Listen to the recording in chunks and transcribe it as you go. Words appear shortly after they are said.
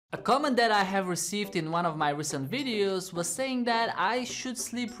A comment that I have received in one of my recent videos was saying that I should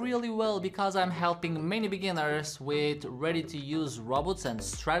sleep really well because I'm helping many beginners with ready-to-use robots and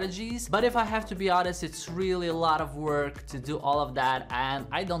strategies. But if I have to be honest, it's really a lot of work to do all of that and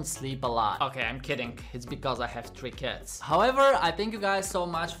I don't sleep a lot. Okay, I'm kidding. It's because I have 3 kids. However, I thank you guys so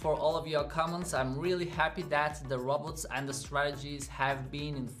much for all of your comments. I'm really happy that the robots and the strategies have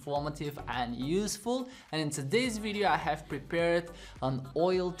been informative and useful. And in today's video, I have prepared an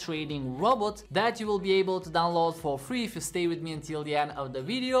oil trading robot that you will be able to download for free if you stay with me until the end of the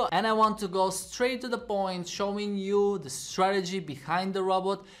video. And I want to go straight to the point, showing you the strategy behind the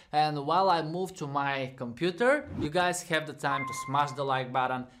robot. And while I move to my computer, you guys have the time to smash the like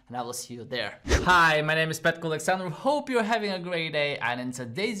button and I will see you there. Hi, my name is Petko Alexander. Hope you're having a great day, and in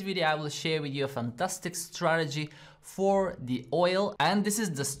today's video I will share with you a fantastic strategy for the oil, and this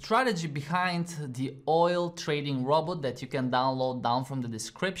is the strategy behind the oil trading robot that you can download down from the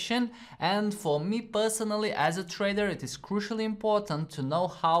description. And for me personally, as a trader, it is crucially important to know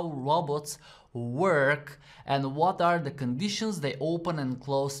how robots work and what are the conditions they open and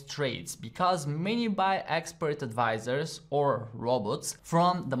close trades, because many buy expert advisors or robots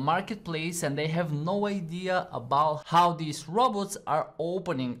from the marketplace and they have no idea about how these robots are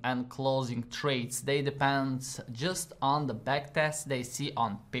opening and closing trades. They depend just on the backtest they see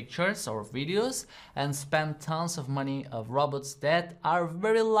on pictures or videos and spend tons of money of robots that are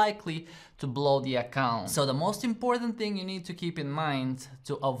very likely to blow the account. So the most important thing you need to keep in mind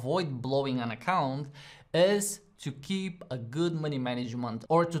to avoid blowing an account is to keep a good money management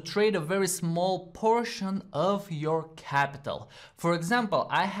or to trade a very small portion of your capital. For example,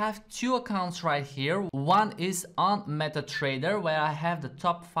 I have 2 accounts right here. One is on MetaTrader, where I have the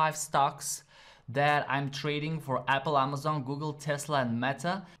top 5 stocks that I'm trading for Apple, Amazon, Google, Tesla, and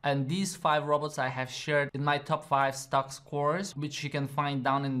Meta. And these 5 robots I have shared in my top 5 stocks course, which you can find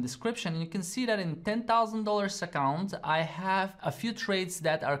down in the description. And you can see that in $10,000 account, I have a few trades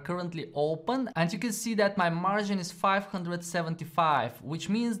that are currently open. And you can see that my margin is $575, which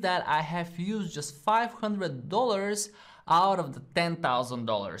means that I have used just $500 out of the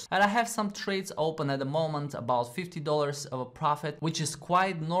 $10,000. And I have some trades open at the moment, about $50 of a profit, which is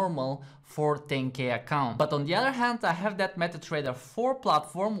quite normal for 10K account. But on the other hand, I have that MetaTrader 4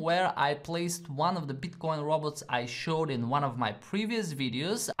 platform where I placed one of the Bitcoin robots I showed in one of my previous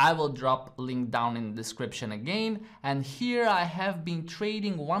videos. I will drop a link down in the description again. And here I have been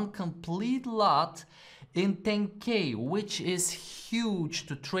trading one complete lot in 10K, which is huge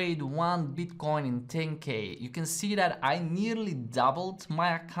to trade one Bitcoin in 10K. You can see that I nearly doubled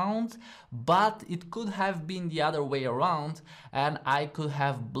my account, but it could have been the other way around and I could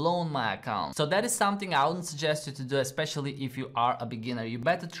have blown my account. So that is something I wouldn't suggest you to do, especially if you are a beginner. You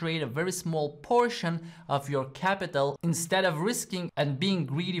better trade a very small portion of your capital instead of risking and being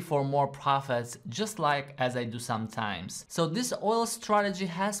greedy for more profits, just like as I do sometimes. So this oil strategy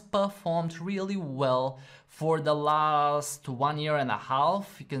has performed really well for the last 1.5 years.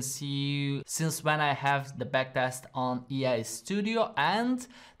 You can see since when I have the backtest on EI Studio, and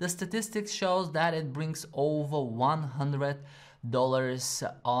the statistics shows that it brings over $100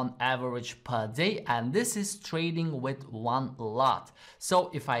 on average per day, and this is trading with 1 lot.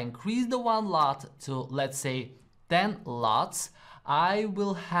 So if I increase the 1 lot to, let's say, 10 lots, I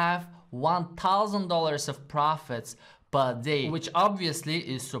will have $1,000 of profits per day, which obviously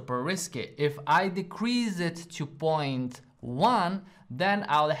is super risky. If I decrease it to 0.1, then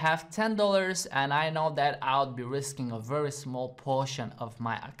I'll have $10, and I know that I'll be risking a very small portion of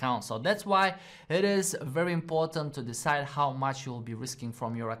my account. So that's why it is very important to decide how much you'll be risking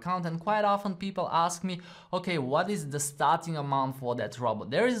from your account. And quite often people ask me, okay, what is the starting amount for that robot?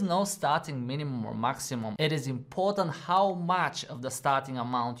 There is no starting minimum or maximum. It is important how much of the starting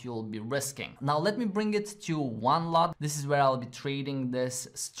amount you'll be risking. Now let me bring it to 1 lot. This is where I'll be trading this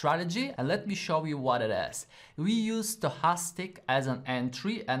strategy, and let me show you what it is. We use stochastic as an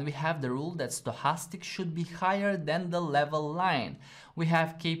entry, and we have the rule that stochastic should be higher than the level line. We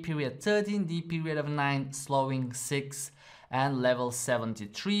have K period 13, D period of 9, slowing 6, and level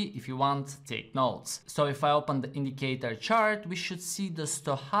 73. If you want, take notes. So if I open the indicator chart, we should see the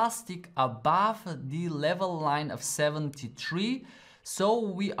stochastic above the level line of 73. So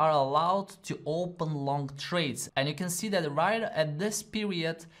we are allowed to open long trades, and you can see that right at this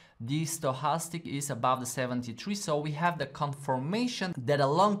period the stochastic is above the 73, so we have the confirmation that a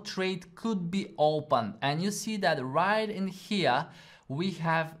long trade could be opened. And you see that right in here we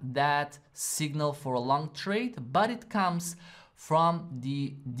have that signal for a long trade, but it comes from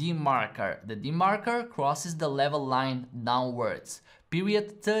the D marker. The D marker crosses the level line downwards.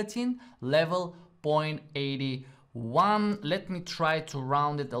 Period 13, level 0.80 Let me try to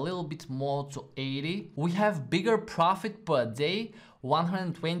round it a little bit more to 80. We have bigger profit per day,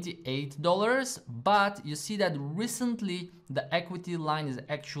 $128, but you see that recently the equity line is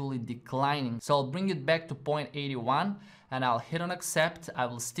actually declining. So I'll bring it back to 0.81 and I'll hit on accept. I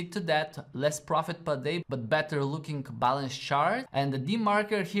will stick to that, less profit per day, but better looking balance chart. And the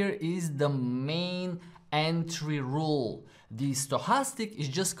demarker here is the main entry rule. The stochastic is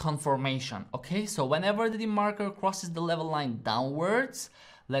just confirmation, okay? So whenever the demarker crosses the level line downwards,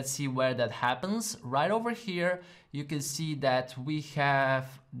 let's see where that happens. Right over here, you can see that we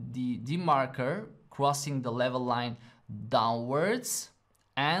have the demarker crossing the level line downwards.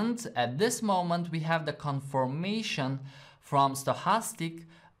 And at this moment, we have the confirmation from stochastic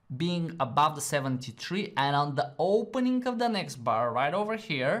being above the 73, and on the opening of the next bar right over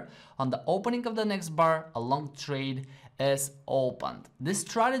here, on the opening of the next bar, a long trade is opened. This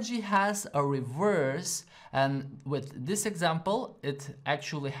strategy has a reverse, and with this example it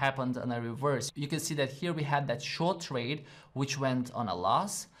actually happened on a reverse. You can see that here we had that short trade which went on a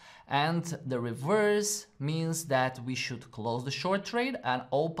loss, and the reverse means that we should close the short trade and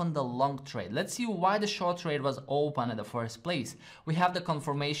open the long trade. Let's see why the short trade was open in the first place. We have the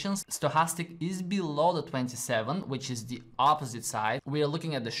confirmations. Stochastic is below the 27, which is the opposite side. We are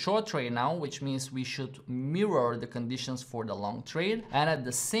looking at the short trade now, which means we should mirror the conditions for the long trade. And at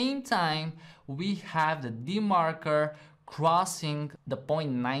the same time, we have the demarker crossing the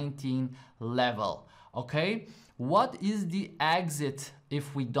 0.19 level. Okay, what is the exit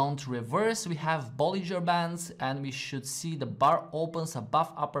if we don't reverse? We have Bollinger Bands, and we should see the bar opens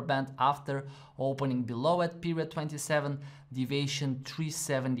above upper band after opening below it, period 27, deviation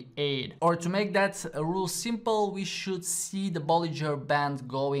 378. Or to make that rule simple, we should see the Bollinger Band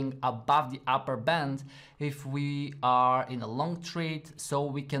going above the upper band if we are in a long trade, so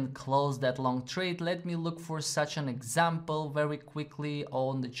we can close that long trade. Let me look for such an example very quickly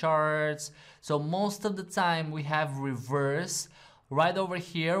on the charts. So most of the time we have reverse right over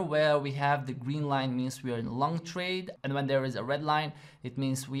here, where we have the green line means we are in a long trade, and when there is a red line it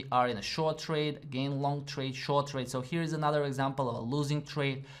means we are in a short trade. Again, long trade, short trade. So here is another example of a losing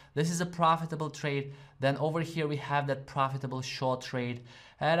trade. This is a profitable trade. Then over here we have that profitable short trade,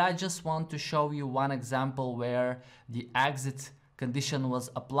 and I just want to show you one example where the exit condition was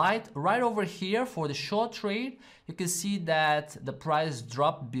applied. Right over here for the short trade, you can see that the price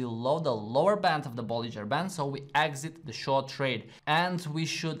dropped below the lower band of the Bollinger Band, so we exit the short trade. And we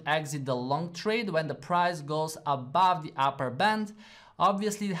should exit the long trade when the price goes above the upper band.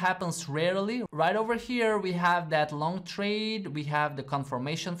 Obviously it happens rarely. Right over here we have that long trade, we have the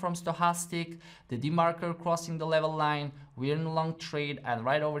confirmation from stochastic, the demarker crossing the level line, we're in a long trade, and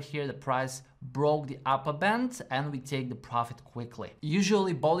right over here the price broke the upper band and we take the profit quickly.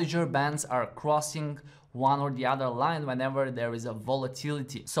 Usually Bollinger Bands are crossing one or the other line whenever there is a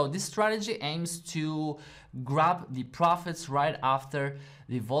volatility. So this strategy aims to grab the profits right after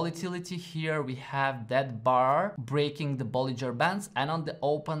the volatility. Here we have that bar breaking the Bollinger Bands, and on the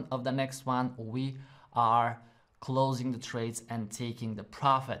open of the next one we are closing the trades and taking the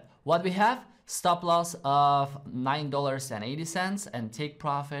profit. What we have? Stop loss of $9.80 and take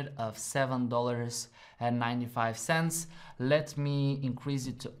profit of $7.95. Let me increase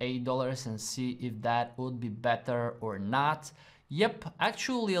it to $8 and see if that would be better or not. Yep,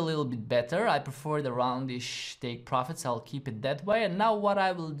 actually a little bit better. I prefer the roundish take profits. I'll keep it that way. And now what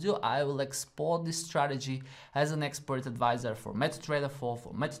I will do, I will export this strategy as an expert advisor for MetaTrader 4,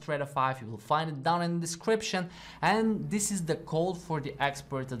 for MetaTrader 5. You will find it down in the description. And this is the code for the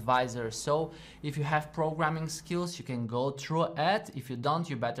expert advisor. So if you have programming skills, you can go through it. If you don't,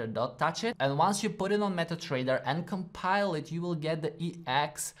 you better don't touch it. And once you put it on MetaTrader and compile it, you will get the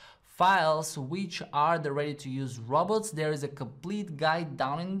EX files, which are the ready-to-use robots. There is a complete guide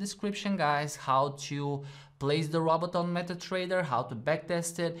down in the description, guys, how to place the robot on MetaTrader, how to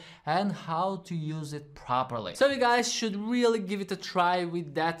backtest it, and how to use it properly. So you guys should really give it a try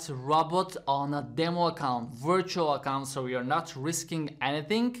with that robot on a demo account, virtual account, so you're not risking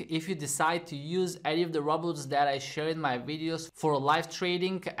anything. If you decide to use any of the robots that I share in my videos for live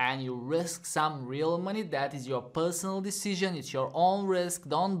trading and you risk some real money, that is your personal decision. It's your own risk.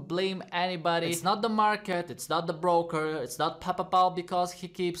 Don't blame anybody. It's not the market, it's not the broker, it's not Papa Pal because he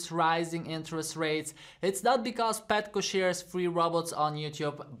keeps rising interest rates. It's not because Petco shares free robots on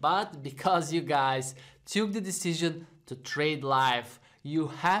YouTube, but because you guys took the decision to trade live. You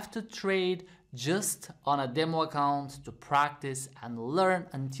have to trade just on a demo account to practice and learn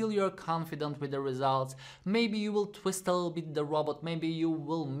until you're confident with the results. Maybe you will twist a little bit the robot, maybe you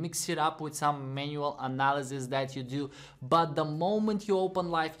will mix it up with some manual analysis that you do, but the moment you open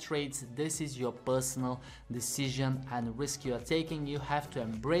live trades, this is your personal decision and risk you are taking. You have to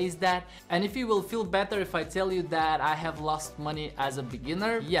embrace that. And if you will feel better if I tell you that I have lost money as a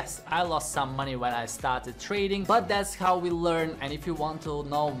beginner, yes, I lost some money when I started trading, but that's how we learn. And if you want to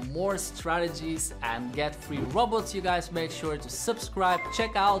know more strategies and get free robots, you guys make sure to subscribe,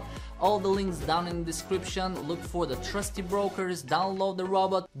 check out all the links down in the description, look for the trusty brokers, download the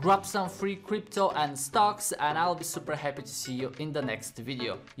robot, grab some free crypto and stocks, and I'll be super happy to see you in the next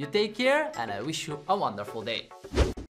video. You take care, and I wish you a wonderful day.